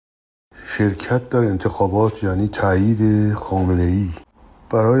شرکت در انتخابات یعنی تایید خامنه‌ای.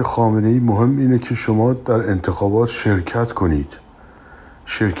 برای خامنه‌ای مهم اینه که شما در انتخابات شرکت کنید.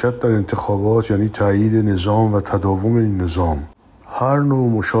 شرکت در انتخابات یعنی تایید نظام و تداوم این نظام. هر نوع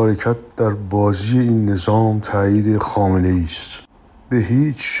مشارکت در بازی این نظام تایید خامنه‌ای است. به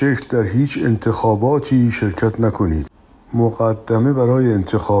هیچ شکل در هیچ انتخاباتی شرکت نکنید. مقدمه برای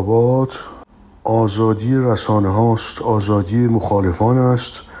انتخابات آزادی رسانه هاست، آزادی مخالفان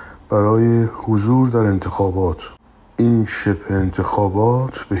است برای حضور در انتخابات. این شبه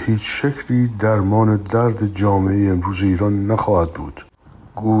انتخابات به هیچ شکلی درمان درد جامعه امروز ایران نخواهد بود.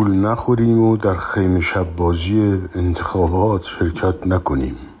 گول نخوریم و در خیمه شب بازی انتخابات شرکت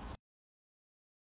نکنیم.